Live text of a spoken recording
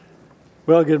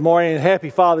Well, good morning and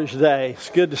happy Father's Day. It's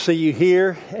good to see you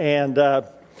here. And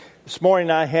this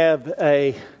morning I have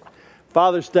a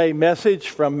Father's Day message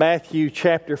from Matthew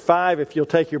chapter 5. If you'll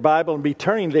take your Bible and be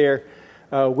turning there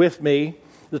with me.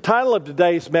 The title of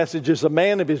today's message is A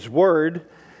Man of His Word.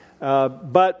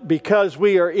 But because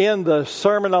we are in the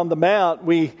Sermon on the Mount,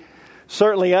 we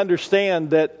certainly understand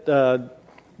that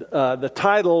the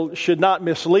title should not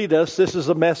mislead us. This is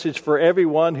a message for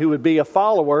everyone who would be a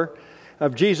follower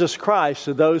of Jesus Christ,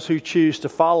 to those who choose to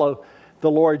follow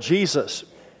the Lord Jesus.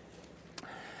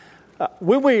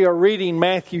 When we are reading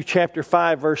Matthew chapter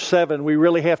 5, verse 7, we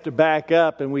really have to back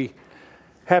up and we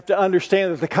have to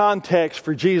understand that the context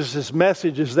for Jesus'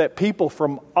 message is that people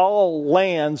from all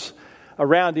lands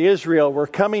around Israel were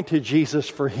coming to Jesus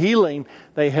for healing.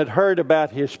 They had heard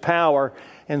about His power,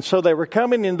 and so they were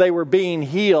coming and they were being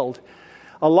healed.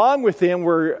 Along with them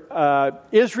were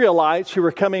Israelites who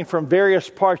were coming from various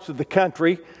parts of the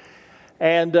country.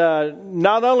 And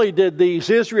not only did these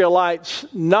Israelites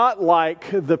not like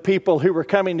the people who were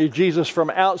coming to Jesus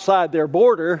from outside their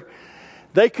border,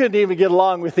 they couldn't even get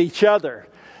along with each other.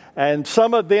 And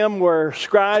some of them were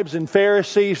scribes and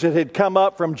Pharisees that had come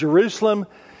up from Jerusalem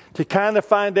to kind of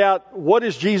find out, what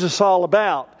is Jesus all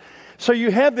about? So you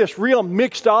have this real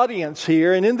mixed audience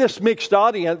here. And in this mixed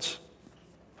audience,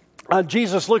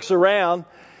 Jesus looks around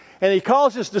and He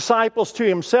calls His disciples to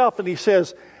Himself and He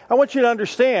says, I want you to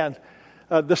understand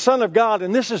the Son of God,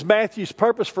 and this is Matthew's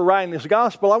purpose for writing this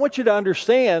gospel. I want you to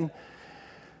understand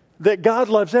that God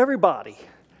loves everybody,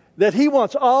 that He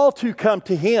wants all to come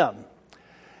to Him.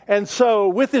 And so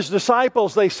with His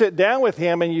disciples, they sit down with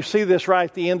Him, and you see this right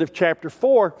at the end of chapter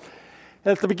 4.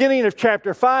 And at the beginning of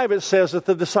chapter 5, it says that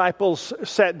the disciples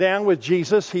sat down with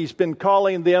Jesus. He's been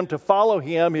calling them to follow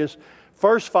Him, His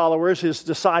first followers, His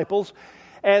disciples.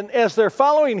 And as they're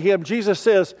following Him, Jesus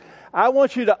says, I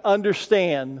want you to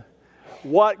understand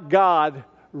what God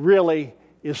really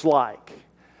is like.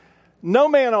 No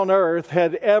man on earth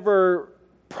had ever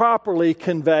properly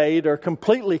conveyed or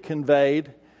completely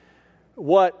conveyed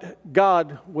what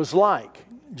God was like.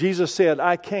 Jesus said,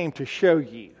 I came to show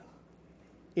you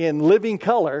in living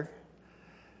color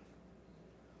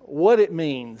what it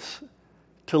means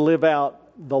to live out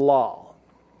the law.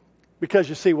 Because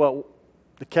you see, what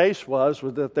the case was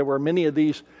that there were many of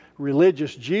these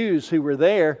religious Jews who were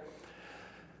there,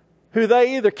 who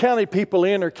they either counted people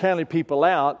in or counted people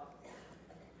out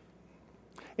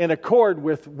in accord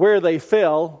with where they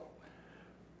fell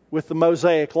with the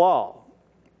Mosaic law.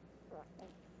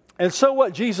 And so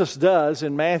what Jesus does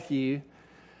in Matthew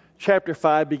chapter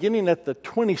 5, beginning at the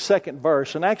 22nd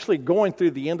verse, and actually going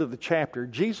through the end of the chapter,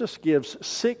 Jesus gives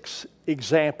 6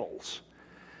 examples.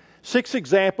 6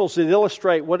 examples that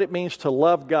illustrate what it means to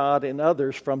love God and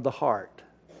others from the heart.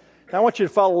 Now, I want you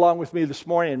to follow along with me this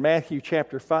morning in Matthew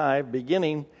chapter 5,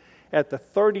 beginning at the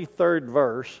 33rd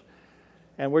verse,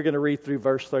 and we're going to read through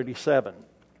verse 37.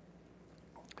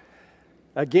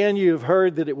 Again, you have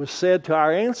heard that it was said to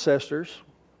our ancestors,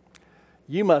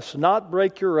 you must not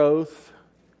break your oath,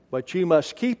 but you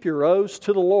must keep your oaths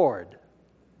to the Lord.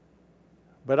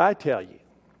 But I tell you,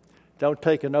 don't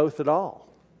take an oath at all.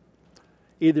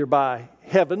 Either by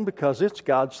heaven, because it's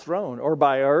God's throne, or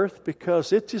by earth,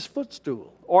 because it's His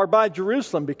footstool, or by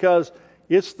Jerusalem, because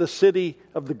it's the city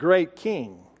of the great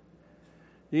King.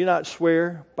 Do not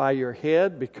swear by your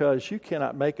head, because you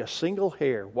cannot make a single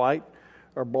hair white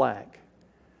or black.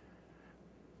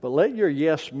 But let your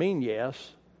yes mean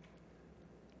yes,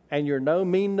 and your no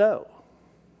mean no.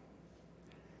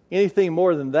 Anything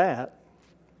more than that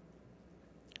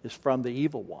is from the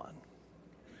evil one.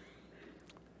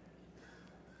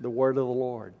 The word of the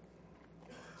Lord.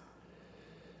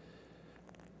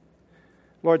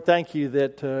 Lord, thank you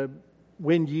that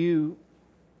when you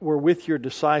were with your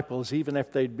disciples, even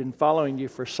if they'd been following you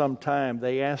for some time,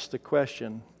 they asked the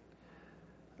question,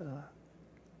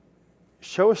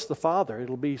 show us the Father,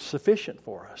 it'll be sufficient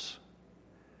for us.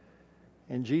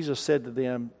 And Jesus said to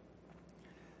them,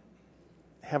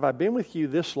 have I been with you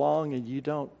this long and you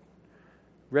don't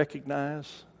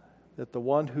recognize that the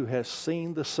one who has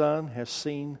seen the Son has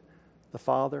seen the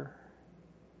Father?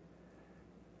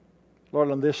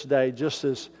 Lord, on this day, just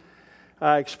as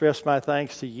I express my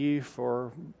thanks to you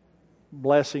for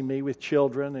blessing me with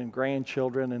children and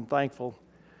grandchildren, and thankful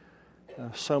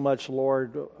so much,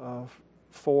 Lord,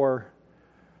 for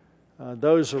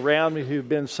those around me who've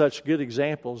been such good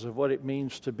examples of what it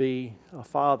means to be a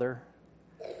father.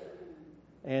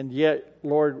 And yet,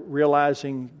 Lord,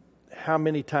 realizing how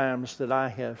many times that I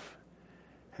have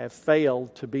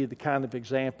failed to be the kind of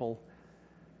example,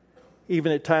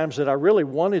 even at times that I really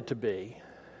wanted to be,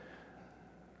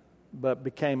 but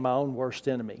became my own worst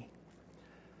enemy.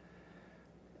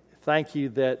 Thank you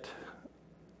that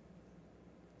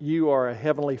you are a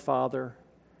heavenly Father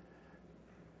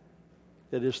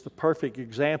that is the perfect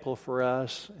example for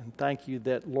us. And thank you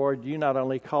that, Lord, you not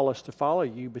only call us to follow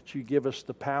you, but you give us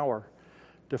the power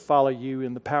to follow you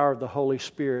in the power of the Holy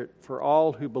Spirit for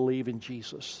all who believe in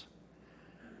Jesus.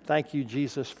 Thank you,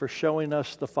 Jesus, for showing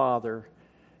us the Father,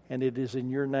 and it is in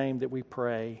your name that we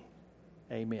pray.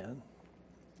 Amen.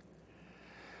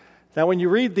 Now, when you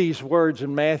read these words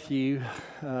in Matthew,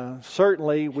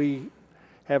 certainly we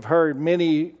have heard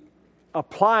many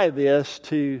apply this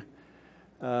to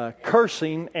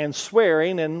cursing and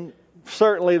swearing, and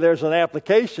certainly there's an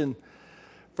application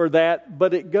for that,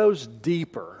 but it goes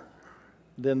deeper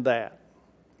than that.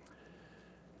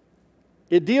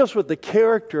 It deals with the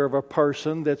character of a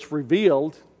person that's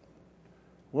revealed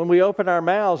when we open our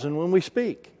mouths and when we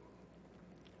speak.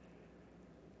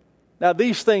 Now,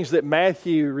 these things that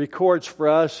Matthew records for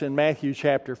us in Matthew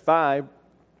chapter 5,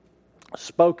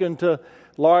 spoken to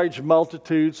large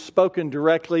multitudes, spoken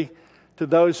directly to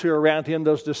those who are around him,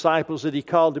 those disciples that he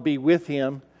called to be with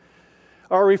him,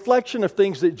 are a reflection of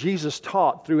things that Jesus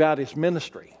taught throughout his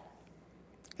ministry.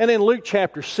 And in Luke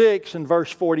chapter 6 and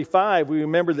verse 45, we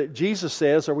remember that Jesus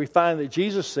says, or we find that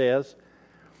Jesus says,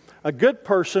 a good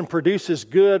person produces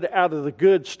good out of the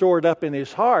good stored up in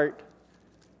his heart.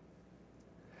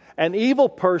 An evil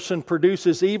person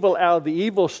produces evil out of the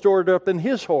evil stored up in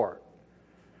his heart.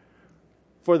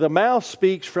 For the mouth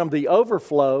speaks from the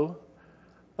overflow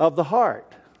of the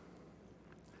heart.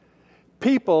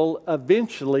 People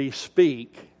eventually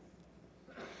speak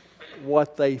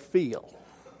what they feel.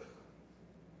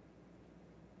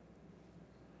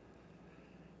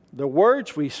 The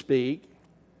words we speak,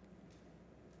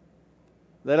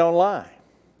 they don't lie.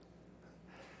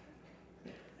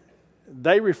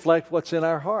 They reflect what's in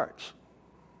our hearts.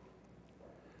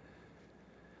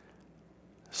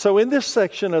 So in this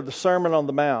section of the Sermon on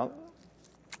the Mount,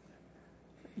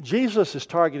 Jesus is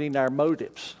targeting our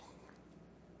motives.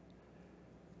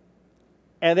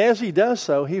 And as he does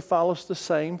so, he follows the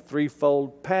same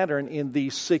threefold pattern in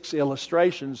these 6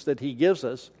 illustrations that he gives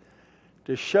us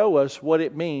to show us what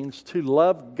it means to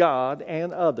love God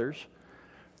and others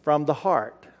from the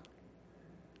heart.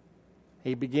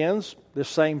 He begins the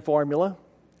same formula.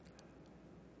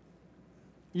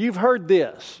 You've heard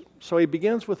this. So he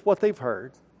begins with what they've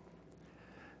heard.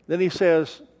 Then he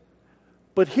says,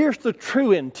 but here's the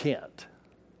true intent.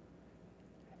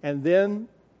 And then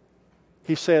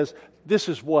he says, this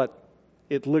is what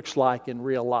it looks like in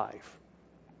real life.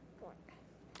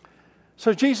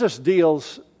 So Jesus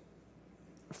deals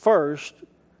first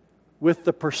with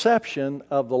the perception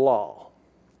of the law.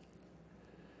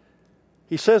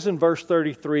 He says in verse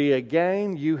 33,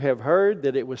 again, you have heard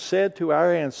that it was said to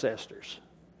our ancestors,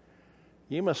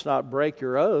 you must not break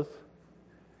your oath,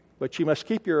 but you must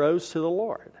keep your oaths to the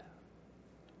Lord.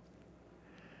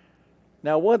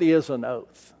 Now, what is an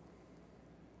oath?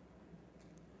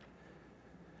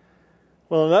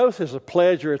 Well, an oath is a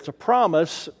pledge or it's a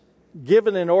promise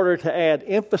given in order to add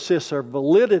emphasis or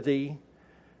validity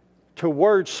to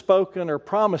words spoken or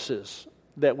promises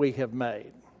that we have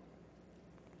made.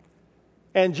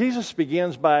 And Jesus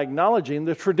begins by acknowledging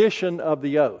the tradition of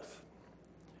the oath.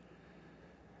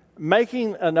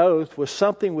 Making an oath was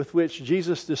something with which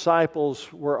Jesus'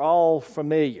 disciples were all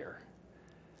familiar.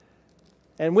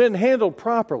 And when handled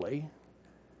properly,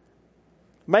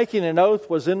 making an oath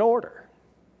was in order.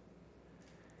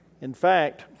 In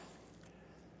fact,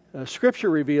 Scripture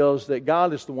reveals that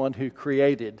God is the one who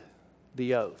created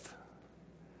the oath.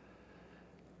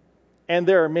 And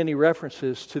there are many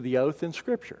references to the oath in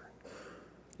Scripture.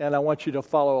 And I want you to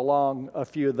follow along a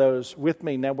few of those with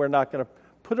me. Now, we're not going to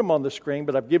put them on the screen,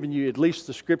 but I've given you at least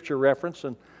the Scripture reference,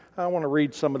 and I want to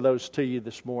read some of those to you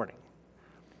this morning.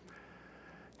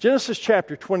 Genesis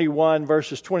chapter 21,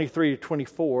 verses 23 to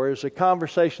 24 is a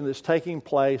conversation that's taking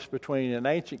place between an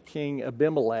ancient king,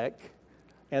 Abimelech,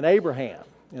 and Abraham.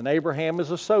 And Abraham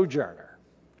is a sojourner.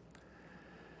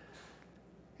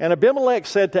 And Abimelech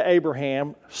said to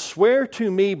Abraham, swear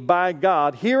to me by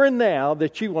God here and now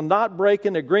that you will not break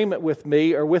an agreement with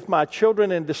me or with my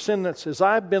children and descendants as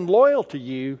I've been loyal to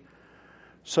you,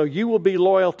 so you will be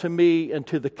loyal to me and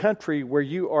to the country where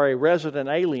you are a resident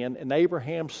alien. And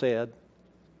Abraham said,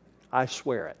 I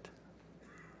swear it.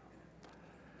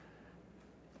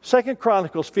 2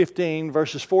 Chronicles 15,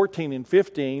 verses 14 and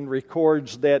 15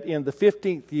 records that in the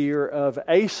 15th year of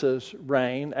Asa's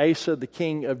reign, Asa the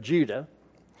king of Judah,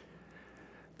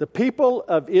 the people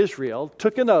of Israel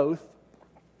took an oath,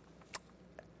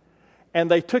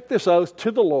 and they took this oath to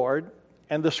the Lord,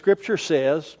 and the Scripture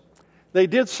says, they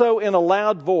did so in a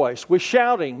loud voice, with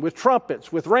shouting, with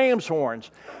trumpets, with ram's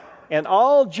horns, And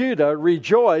all Judah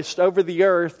rejoiced over the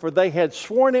earth, for they had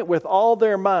sworn it with all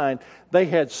their mind. They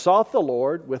had sought the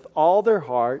Lord with all their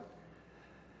heart,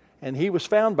 and he was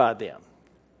found by them.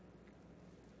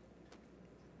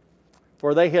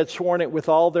 For they had sworn it with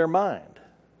all their mind.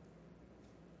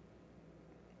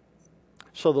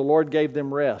 So the Lord gave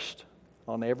them rest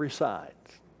on every side.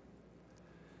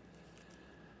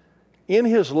 In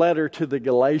his letter to the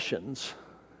Galatians,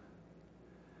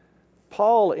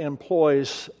 Paul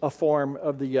employs a form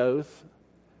of the oath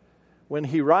when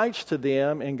he writes to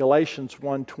them in Galatians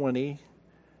 1:20,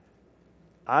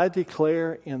 I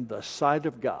declare in the sight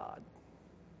of God,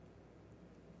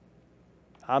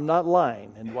 I'm not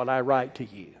lying in what I write to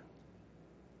you.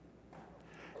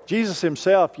 Jesus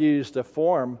himself used a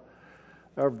form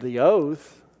of the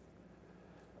oath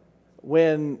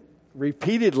when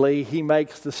repeatedly he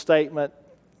makes the statement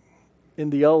in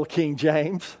the old King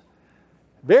James,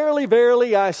 verily,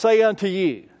 verily, I say unto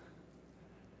you,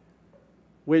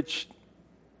 which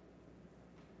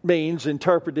means,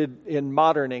 interpreted in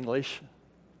modern English,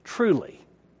 truly,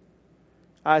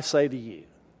 I say to you.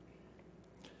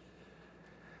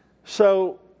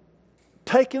 So,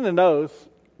 taking an oath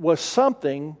was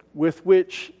something with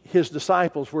which his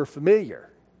disciples were familiar.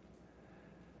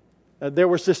 There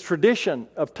was this tradition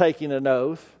of taking an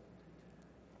oath,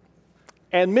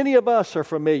 and many of us are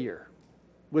familiar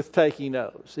with taking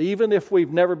oaths, even if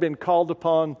we've never been called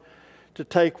upon to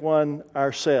take one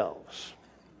ourselves.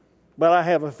 But I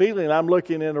have a feeling I'm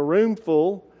looking in a room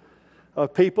full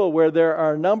of people where there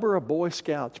are a number of Boy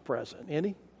Scouts present.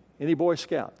 Any Boy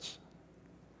Scouts?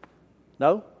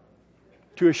 No?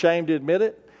 Too ashamed to admit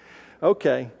it?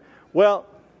 Okay. Well,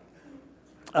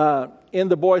 in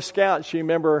the Boy Scouts, you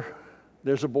remember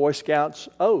there's a Boy Scouts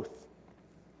oath.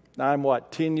 Now, I'm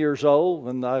 10 years old,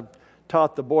 and I've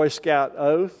taught the Boy Scout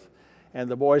oath. And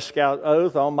the Boy Scout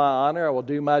oath, on my honor, I will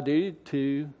do my duty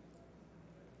to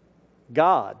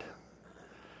God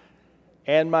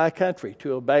and my country,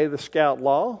 to obey the Scout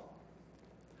law,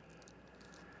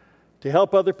 to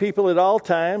help other people at all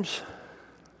times,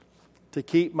 to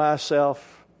keep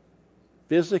myself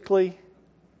physically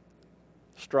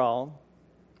strong,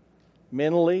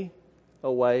 mentally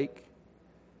awake,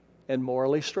 and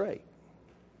morally straight.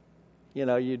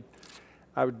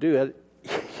 I would do it,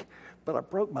 but I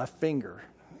broke my finger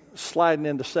sliding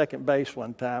into second base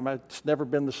one time. It's never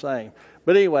been the same.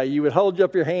 But anyway, you would hold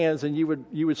up your hands and you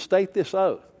would state this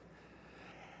oath.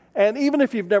 And even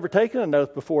if you've never taken an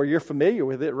oath before, you're familiar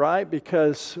with it, right?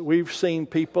 Because we've seen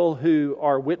people who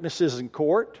are witnesses in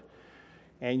court,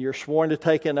 and you're sworn to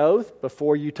take an oath.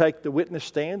 Before you take the witness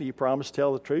stand, you promise to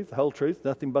tell the truth, the whole truth,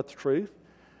 nothing but the truth.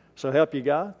 So help you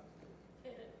God?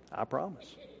 I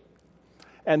promise.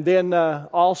 And then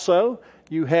also,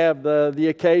 you have the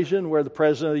occasion where the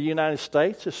President of the United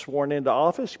States is sworn into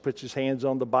office. He puts his hands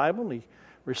on the Bible, and he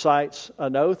recites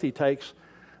an oath. He takes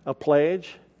a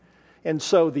pledge. And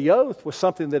so the oath was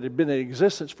something that had been in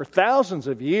existence for thousands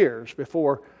of years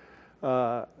before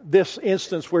this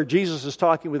instance where Jesus is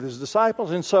talking with his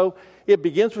disciples. And so it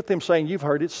begins with him saying, you've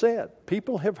heard it said.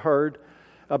 People have heard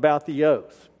about the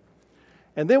oath.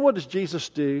 And then what does Jesus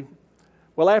do?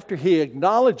 Well, after he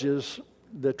acknowledges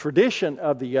the tradition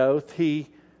of the oath, he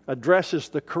addresses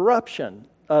the corruption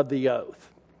of the oath.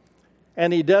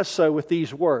 And he does so with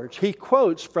these words. He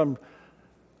quotes from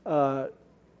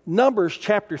Numbers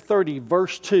chapter 30,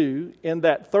 verse 2, in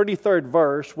that 33rd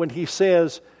verse, when he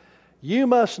says, you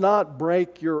must not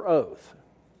break your oath.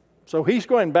 So he's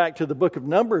going back to the book of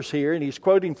Numbers here, and he's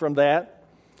quoting from that.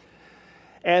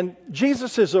 And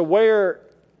Jesus is aware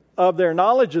of their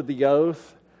knowledge of the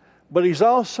oath, but he's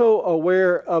also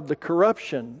aware of the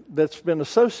corruption that's been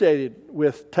associated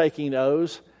with taking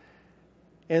oaths.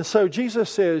 And so Jesus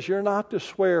says, you're not to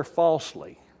swear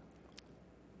falsely.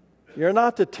 You're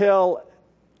not to tell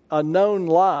a known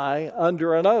lie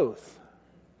under an oath.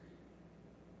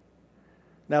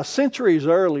 Now, centuries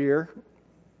earlier,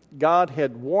 God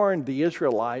had warned the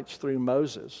Israelites through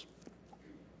Moses.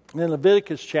 In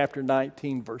Leviticus chapter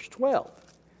 19, verse 12.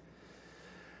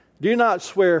 Do not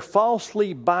swear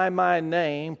falsely by my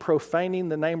name, profaning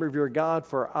the name of your God,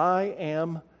 for I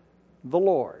am the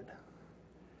Lord.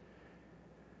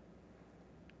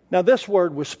 Now, this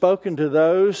word was spoken to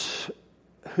those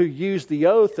who used the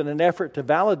oath in an effort to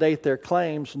validate their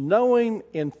claims, knowing,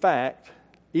 in fact,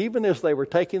 even as they were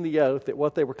taking the oath, that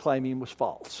what they were claiming was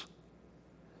false.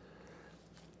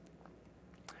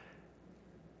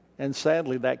 And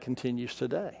sadly, that continues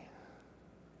today.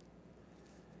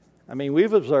 I mean,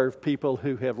 we've observed people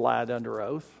who have lied under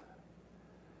oath.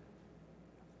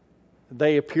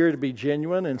 They appear to be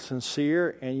genuine and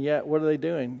sincere, and yet what are they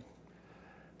doing?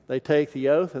 They take the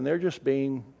oath and they're just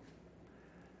being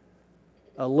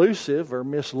elusive or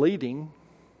misleading,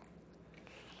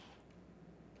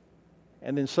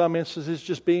 and in some instances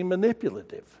just being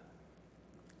manipulative.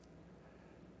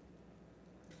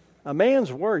 A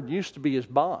man's word used to be his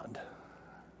bond.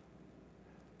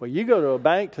 Well, you go to a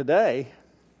bank today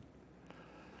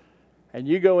and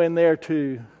you go in there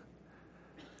to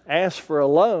ask for a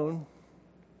loan,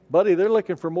 buddy, they're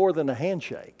looking for more than a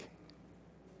handshake.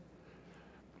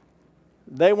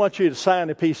 They want you to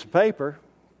sign a piece of paper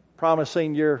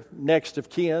promising your next of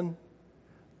kin,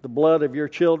 the blood of your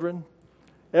children,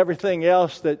 everything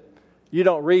else that you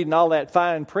don't read and all that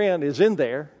fine print is in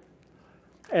there.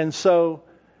 And so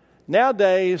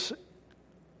nowadays,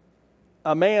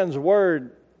 a man's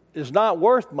word is not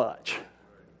worth much.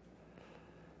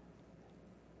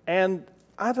 And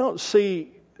I don't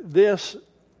see this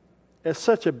as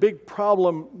such a big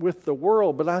problem with the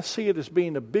world, but I see it as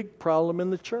being a big problem in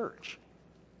the church.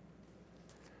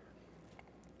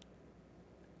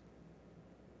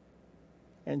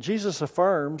 And Jesus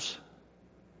affirms,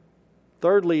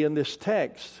 thirdly in this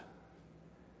text,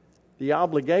 the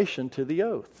obligation to the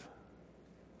oath.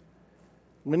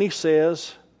 When he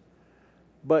says,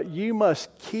 but you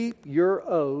must keep your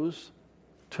oaths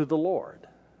to the Lord.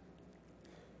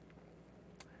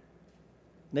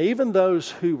 Now, even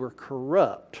those who were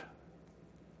corrupt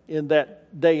in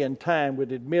that day and time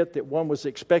would admit that one was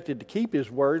expected to keep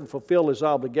his word and fulfill his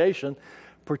obligation,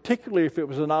 particularly if it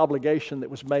was an obligation that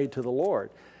was made to the Lord.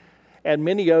 And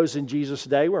many oaths in Jesus'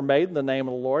 day were made in the name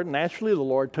of the Lord. Naturally, the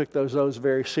Lord took those oaths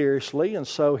very seriously, and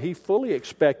so he fully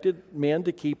expected men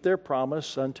to keep their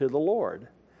promise unto the Lord.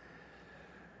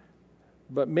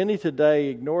 But many today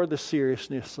ignore the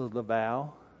seriousness of the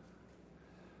vow.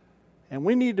 And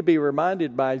we need to be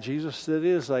reminded by Jesus that it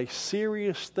is a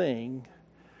serious thing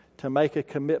to make a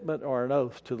commitment or an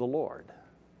oath to the Lord.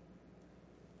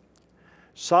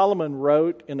 Solomon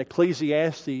wrote in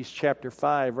Ecclesiastes chapter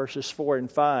 5, verses 4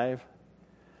 and 5,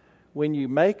 when you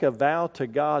make a vow to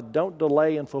God, don't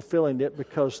delay in fulfilling it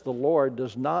because the Lord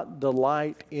does not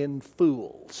delight in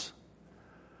fools.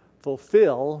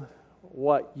 Fulfill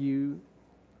what you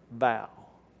vow.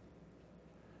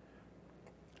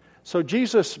 So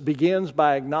Jesus begins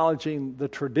by acknowledging the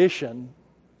tradition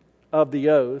of the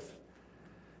oath.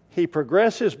 He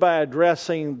progresses by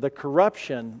addressing the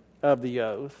corruption of the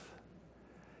oath.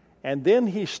 And then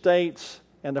he states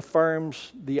and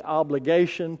affirms the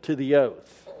obligation to the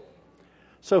oath.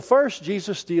 So first,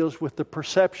 Jesus deals with the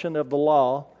perception of the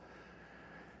law.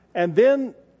 And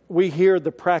then we hear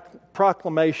the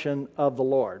proclamation of the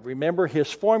Lord. Remember,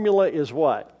 his formula is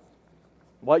what?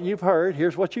 What you've heard.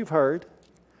 Here's what you've heard.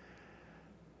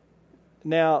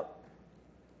 Now,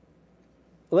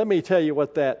 let me tell you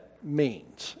what that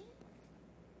means.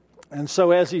 And so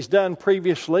as he's done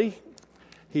previously,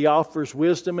 he offers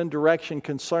wisdom and direction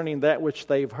concerning that which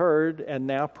they've heard and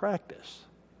now practice.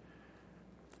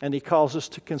 And he calls us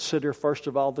to consider, first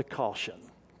of all, the caution.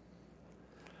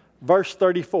 Verse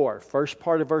 34, first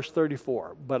part of verse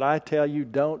 34. But I tell you,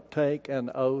 don't take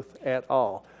an oath at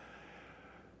all.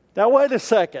 Now, wait a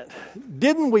second.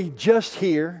 Didn't we just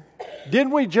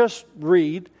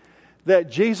read that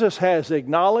Jesus has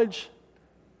acknowledged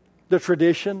the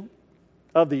tradition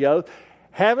of the oath?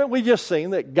 Haven't we just seen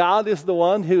that God is the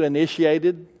one who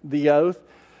initiated the oath?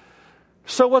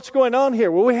 So what's going on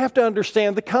here? Well, we have to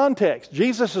understand the context.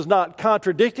 Jesus is not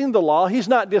contradicting the law. He's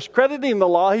not discrediting the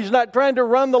law. He's not trying to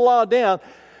run the law down.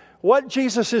 What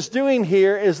Jesus is doing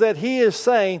here is that he is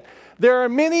saying, there are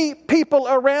many people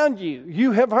around you.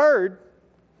 You have heard,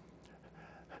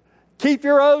 keep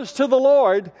your oaths to the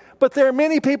Lord, but there are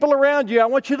many people around you. I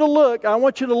want you to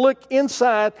look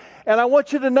inside, and I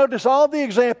want you to notice all the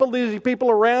examples of these people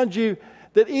around you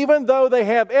that even though they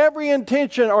have every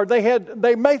intention, or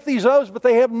they make these oaths, but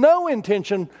they have no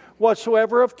intention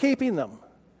whatsoever of keeping them.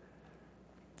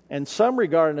 And some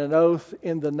regard an oath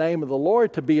in the name of the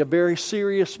Lord to be a very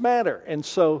serious matter. And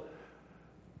so,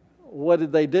 what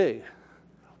did they do?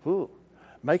 Ooh,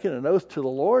 making an oath to the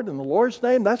Lord in the Lord's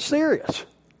name, that's serious.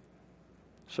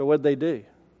 So what did they do?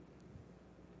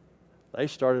 They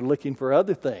started looking for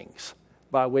other things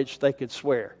by which they could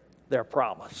swear their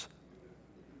promise.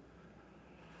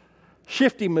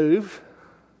 Shifty move.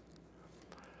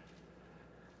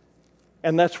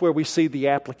 And that's where we see the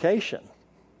application.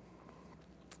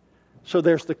 So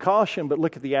there's the caution, but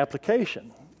look at the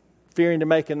application. Fearing to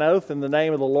make an oath in the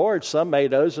name of the Lord, some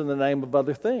made oaths in the name of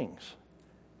other things.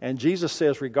 And Jesus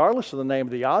says, regardless of the name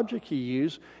of the object you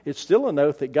use, it's still an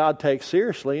oath that God takes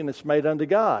seriously, and it's made unto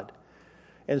God.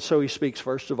 And so he speaks,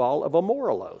 first of all, of a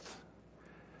moral oath.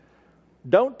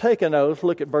 Don't take an oath,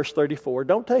 look at verse 34,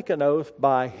 don't take an oath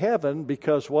by heaven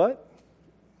because what?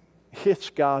 It's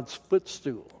God's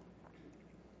footstool.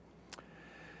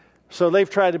 So they've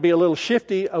tried to be a little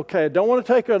shifty. Okay, I don't want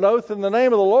to take an oath in the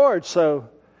name of the Lord, so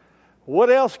what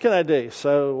else can I do?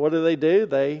 So what do?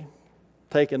 They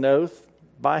take an oath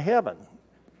by heaven.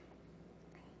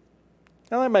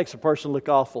 Now that makes a person look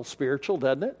awful spiritual,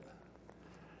 doesn't it?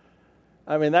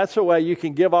 I mean, that's a way you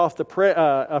can give off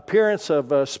the appearance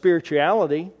of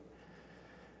spirituality.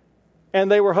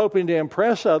 And they were hoping to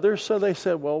impress others, so they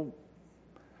said, well,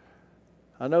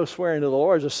 I know swearing to the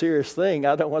Lord is a serious thing.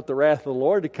 I don't want the wrath of the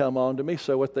Lord to come on to me.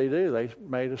 So what they do, they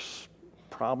made a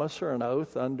promise or an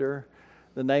oath under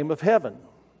the name of heaven.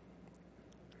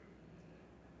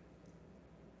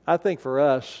 I think for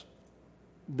us,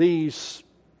 these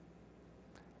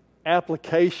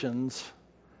applications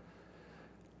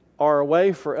are a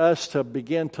way for us to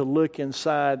begin to look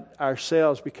inside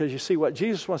ourselves, because you see what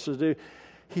Jesus wants us to do,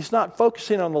 He's not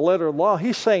focusing on the letter of the law.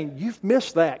 He's saying, you've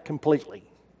missed that completely.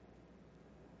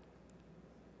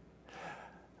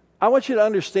 I want you to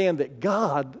understand that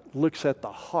God looks at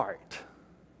the heart.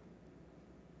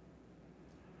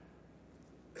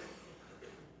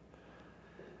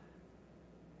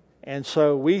 And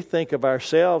so we think of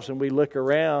ourselves and we look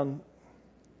around,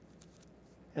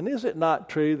 and is it not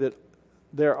true that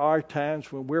there are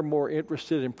times when we're more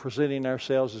interested in presenting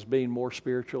ourselves as being more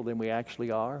spiritual than we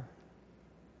actually are?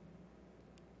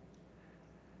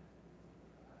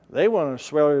 They wanted to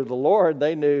swear to the Lord.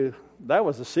 They knew that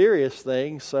was a serious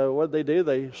thing. So what did they do?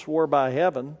 They swore by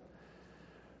heaven.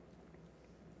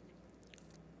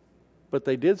 But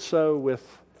they did so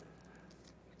with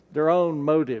their own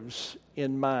motives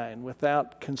in mind,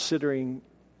 without considering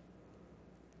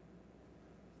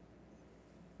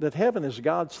that heaven is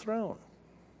God's throne.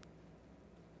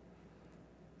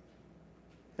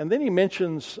 And then he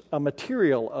mentions a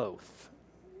material oath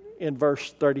in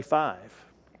verse 35.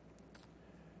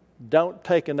 Don't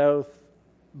take an oath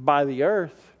by the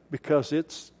earth, because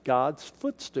it's God's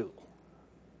footstool.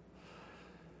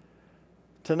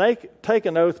 To take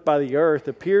an oath by the earth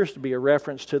appears to be a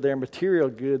reference to their material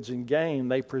goods and gain.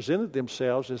 They presented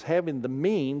themselves as having the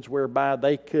means whereby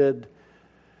they could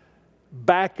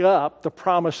back up the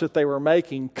promise that they were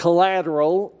making,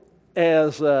 collateral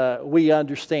as we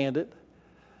understand it.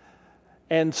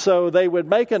 And so they would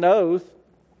make an oath,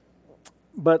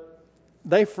 but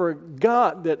they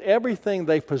forgot that everything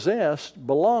they possessed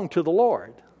belonged to the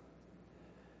Lord.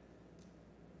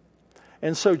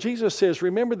 And so Jesus says,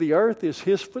 remember, the earth is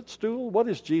His footstool. What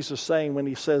is Jesus saying when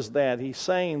He says that? He's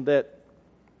saying that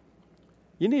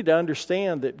you need to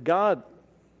understand that God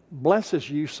blesses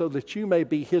you so that you may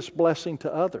be His blessing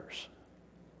to others.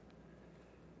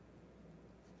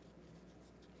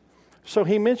 So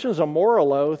He mentions a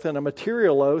moral oath and a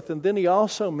material oath, and then He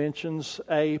also mentions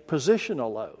a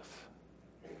positional oath.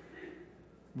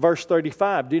 Verse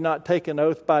 35, do not take an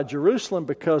oath by Jerusalem,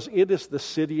 because it is the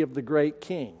city of the great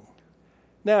King.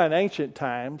 Now, in ancient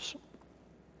times,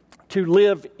 to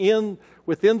live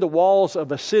within the walls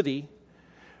of a city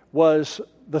was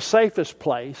the safest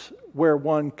place where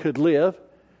one could live.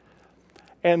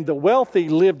 And the wealthy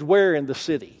lived where in the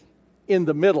city? In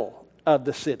the middle of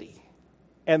the city.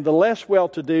 And the less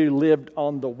well-to-do lived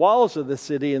on the walls of the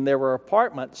city, and there were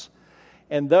apartments.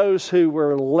 And those who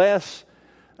were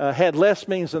had less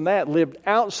means than that lived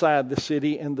outside the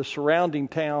city in the surrounding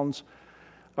towns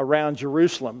around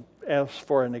Jerusalem, as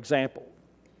for an example.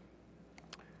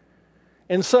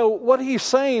 And so what he's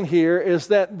saying here is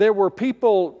that there were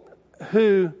people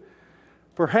who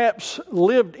perhaps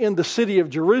lived in the city of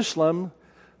Jerusalem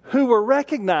who were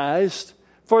recognized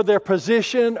for their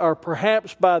position, or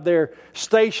perhaps by their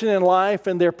station in life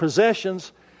and their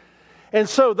possessions. And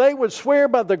so they would swear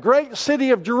by the great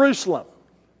city of Jerusalem.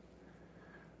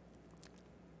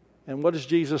 And what does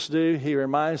Jesus do? He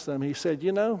reminds them, he said,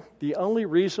 the only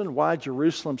reason why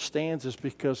Jerusalem stands is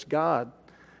because God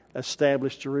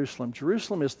established Jerusalem.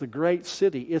 Jerusalem is the great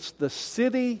city. It's the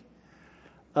city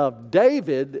of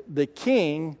David, the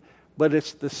king, but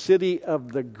it's the city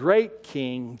of the great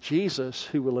King, Jesus,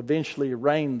 who will eventually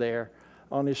reign there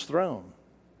on His throne.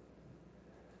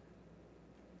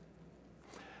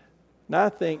 Now, I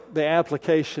think the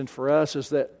application for us is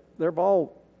that they've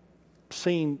all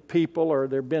seen people, or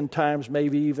there have been times,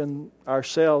 maybe even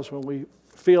ourselves, when we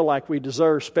feel like we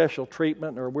deserve special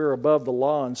treatment or we're above the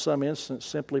law in some instance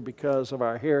simply because of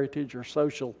our heritage or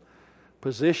social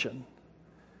position.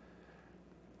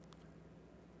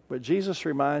 But Jesus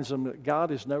reminds them that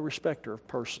God is no respecter of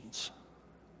persons.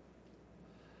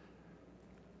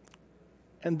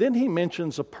 And then He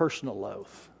mentions a personal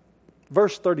oath.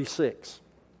 Verse 36.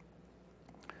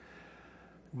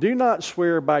 Do not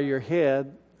swear by your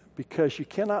head, because you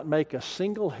cannot make a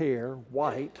single hair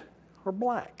white or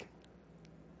black.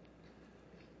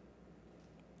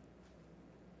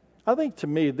 I think to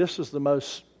me this is the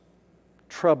most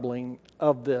troubling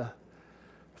of the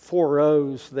 4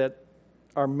 O's that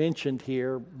are mentioned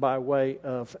here by way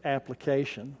of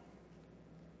application.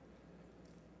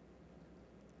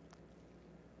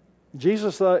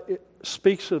 Jesus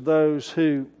speaks of those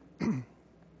who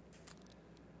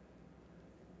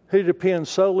depend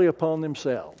solely upon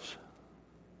themselves.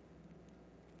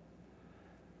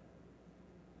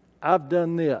 I've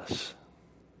done this.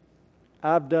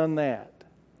 I've done that.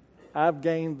 I've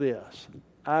gained this.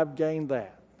 I've gained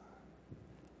that.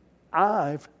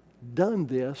 I've done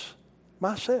this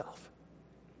myself.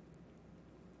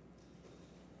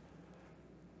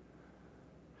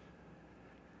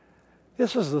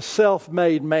 This is the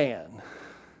self-made man.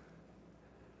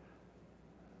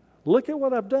 Look at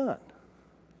what I've done.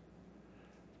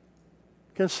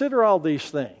 Consider all these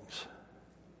things.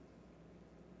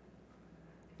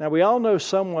 Now, we all know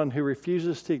someone who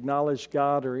refuses to acknowledge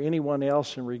God or anyone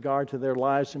else in regard to their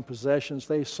lives and possessions.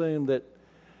 They assume that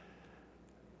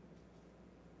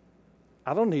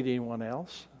I don't need anyone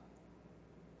else.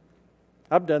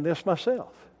 I've done this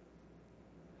myself.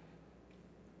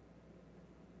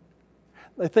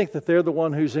 They think that they're the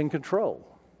one who's in control.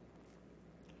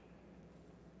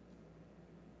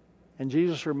 And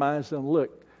Jesus reminds them,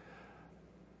 look,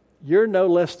 you're no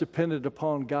less dependent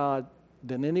upon God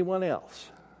than anyone else.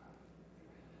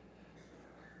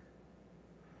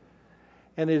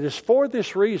 And it is for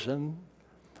this reason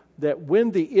that when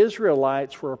the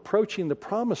Israelites were approaching the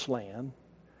promised land,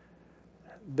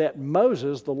 that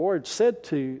Moses, the Lord said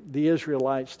to the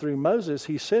Israelites through Moses,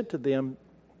 he said to them,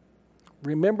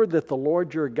 remember that the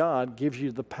Lord your God gives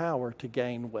you the power to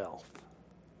gain wealth.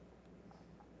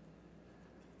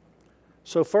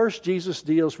 So first, Jesus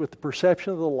deals with the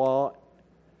perception of the law,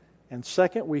 and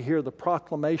second, we hear the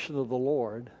proclamation of the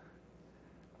Lord.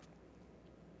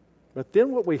 But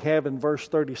then what we have in verse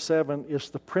 37 is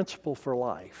the principle for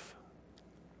life.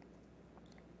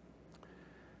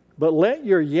 But let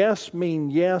your yes mean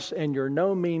yes and your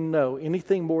no mean no.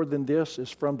 Anything more than this is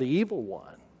from the evil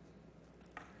one.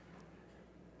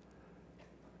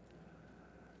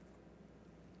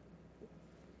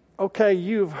 Okay,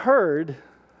 you've heard,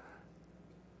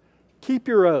 keep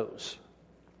your O's.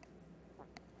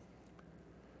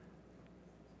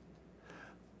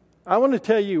 I want to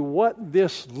tell you what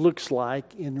this looks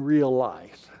like in real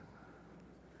life.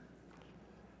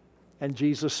 And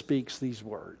Jesus speaks these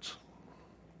words.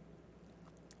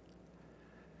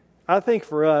 I think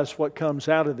for us, what comes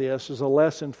out of this is a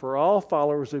lesson for all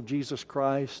followers of Jesus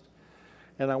Christ,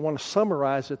 and I want to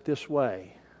summarize it this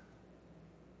way.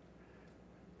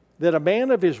 That a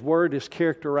man of his word is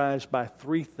characterized by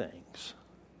 3 things: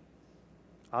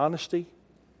 honesty,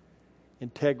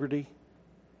 integrity,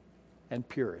 and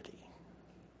purity.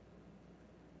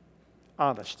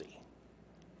 Honesty.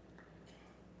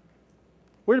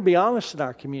 We're to be honest in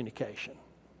our communication.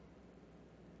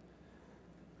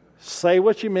 Say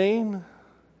what you mean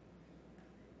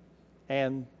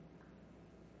and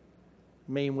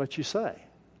mean what you say.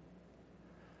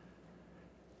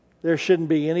 There shouldn't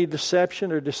be any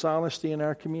deception or dishonesty in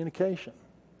our communication.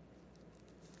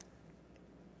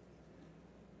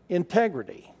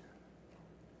 Integrity.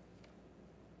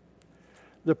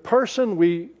 The person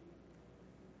we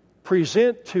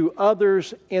present to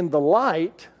others in the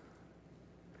light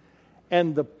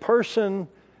and the person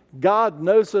God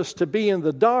knows us to be in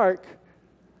the dark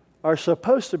are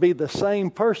supposed to be the same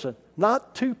person.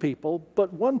 Not 2 people,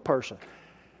 but 1 person.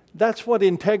 That's what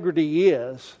integrity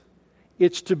is.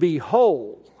 It's to be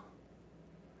whole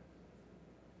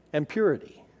and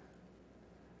purity.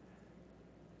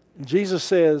 Jesus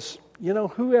says, you know,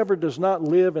 whoever does not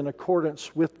live in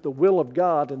accordance with the will of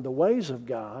God and the ways of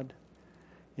God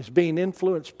is being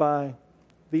influenced by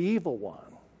the evil one.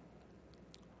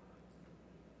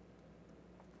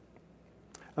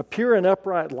 A pure and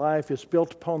upright life is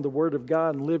built upon the Word of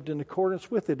God and lived in accordance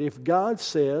with it. If God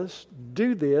says,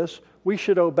 do this, we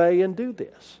should obey and do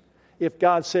this. If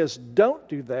God says, don't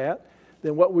do that,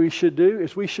 then what we should do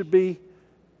is we should be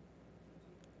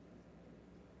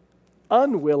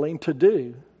unwilling to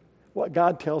do what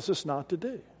God tells us not to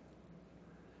do.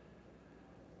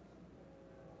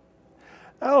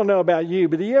 I don't know about you,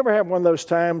 but do you ever have one of those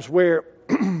times where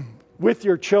with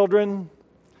your children,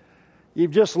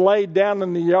 you've just laid down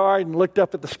in the yard and looked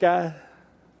up at the sky?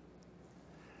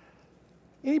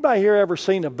 Anybody here ever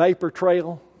seen a vapor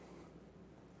trail?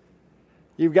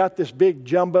 You've got this big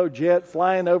jumbo jet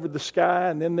flying over the sky,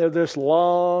 and then there's this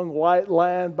long white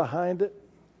line behind it.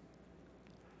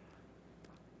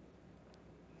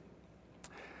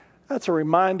 That's a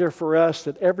reminder for us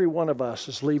that every one of us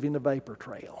is leaving the vapor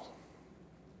trail.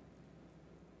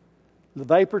 The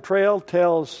vapor trail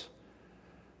tells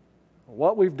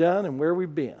what we've done and where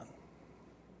we've been.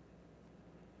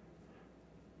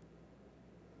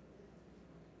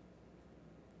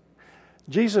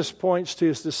 Jesus points to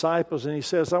his disciples and he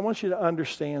says, I want you to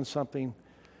understand something.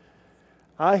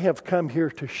 I have come here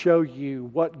to show you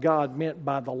what God meant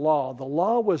by the law. The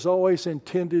law was always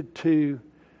intended to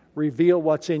reveal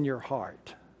what's in your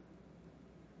heart.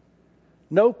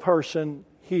 No person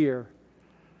here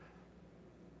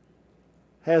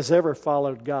has ever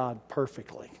followed God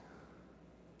perfectly,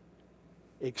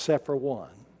 except for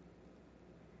one,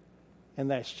 and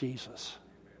that's Jesus.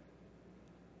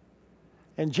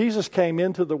 And Jesus came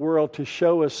into the world to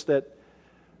show us that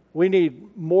we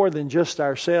need more than just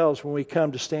ourselves when we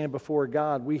come to stand before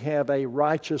God. We have a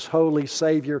righteous, holy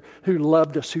Savior who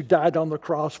loved us, who died on the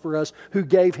cross for us, who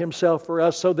gave himself for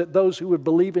us so that those who would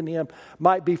believe in him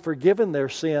might be forgiven their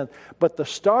sin. But the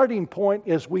starting point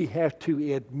is we have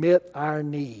to admit our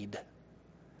need.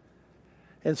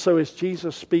 And so as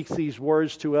Jesus speaks these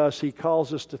words to us, he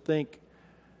calls us to think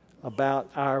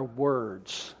about our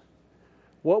words.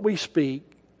 What we speak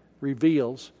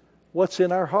reveals what's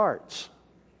in our hearts.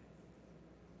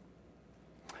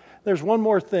 There's one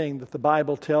more thing that the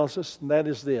Bible tells us, and that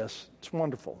is this. It's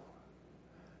wonderful.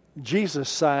 Jesus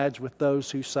sides with those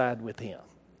who side with him.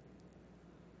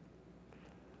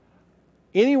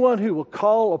 Anyone who will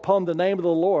call upon the name of the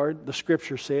Lord, the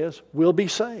Scripture says, will be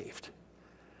saved.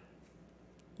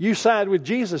 You side with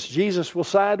Jesus, Jesus will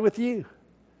side with you.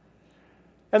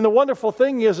 And the wonderful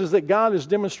thing is that God has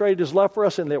demonstrated his love for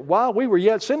us, and that while we were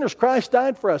yet sinners, Christ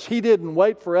died for us. He didn't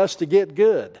wait for us to get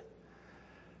good.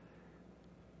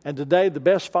 And today, the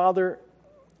best father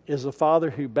is a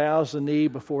father who bows the knee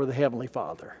before the Heavenly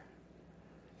Father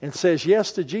and says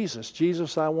yes to Jesus.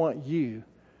 Jesus, I want you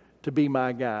to be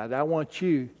my guide. I want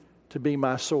you to be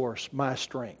my source, my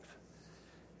strength.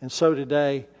 And so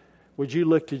today, would you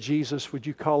look to Jesus? Would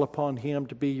you call upon him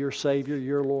to be your Savior,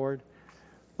 your Lord?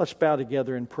 Let's bow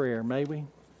together in prayer, may we?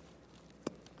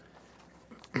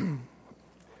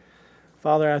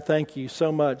 Father, I thank you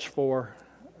so much for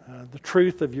the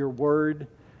truth of your word,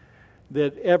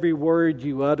 that every word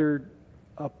you uttered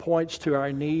points to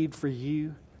our need for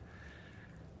you.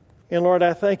 And Lord,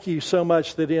 I thank you so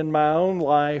much that in my own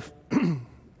life,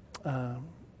 there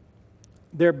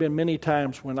have been many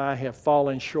times when I have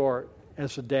fallen short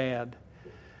as a dad.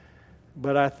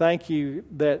 But I thank you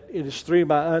that it is through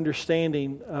my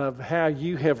understanding of how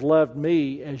you have loved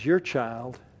me as your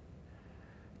child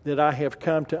that I have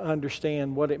come to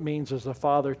understand what it means as a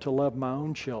father to love my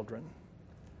own children.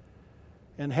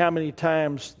 And how many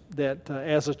times that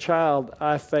as a child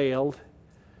I failed,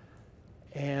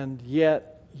 and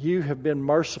yet you have been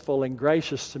merciful and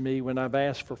gracious to me when I've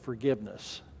asked for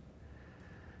forgiveness.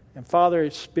 And Father,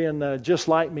 it's been just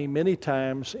like me many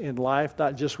times in life,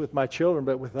 not just with my children,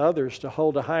 but with others, to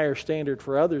hold a higher standard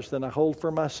for others than I hold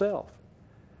for myself.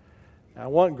 I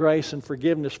want grace and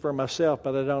forgiveness for myself,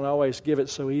 but I don't always give it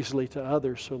so easily to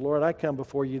others. So Lord, I come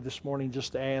before you this morning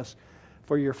just to ask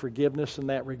for your forgiveness in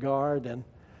that regard. And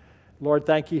Lord,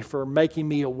 thank you for making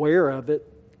me aware of it.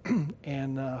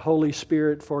 And Holy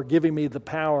Spirit, for giving me the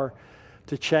power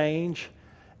to change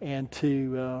and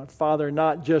to, Father,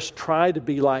 not just try to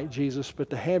be like Jesus, but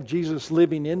to have Jesus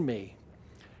living in me.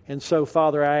 And so,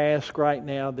 Father, I ask right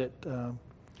now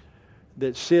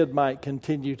that Sid might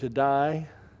continue to die,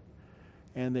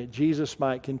 and that Jesus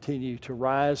might continue to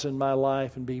rise in my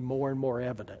life and be more and more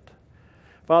evident.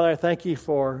 Father, I thank you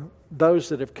for those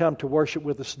that have come to worship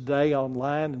with us today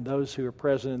online and those who are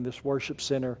present in this worship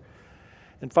center.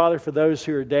 And Father, for those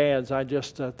who are dads, I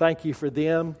just thank you for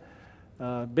them.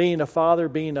 Being a father,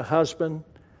 being a husband,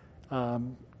 there's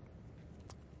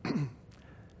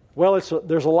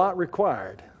a lot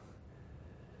required.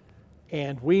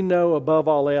 And we know above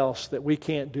all else that we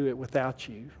can't do it without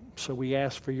you. So we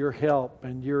ask for your help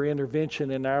and your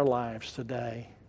intervention in our lives today.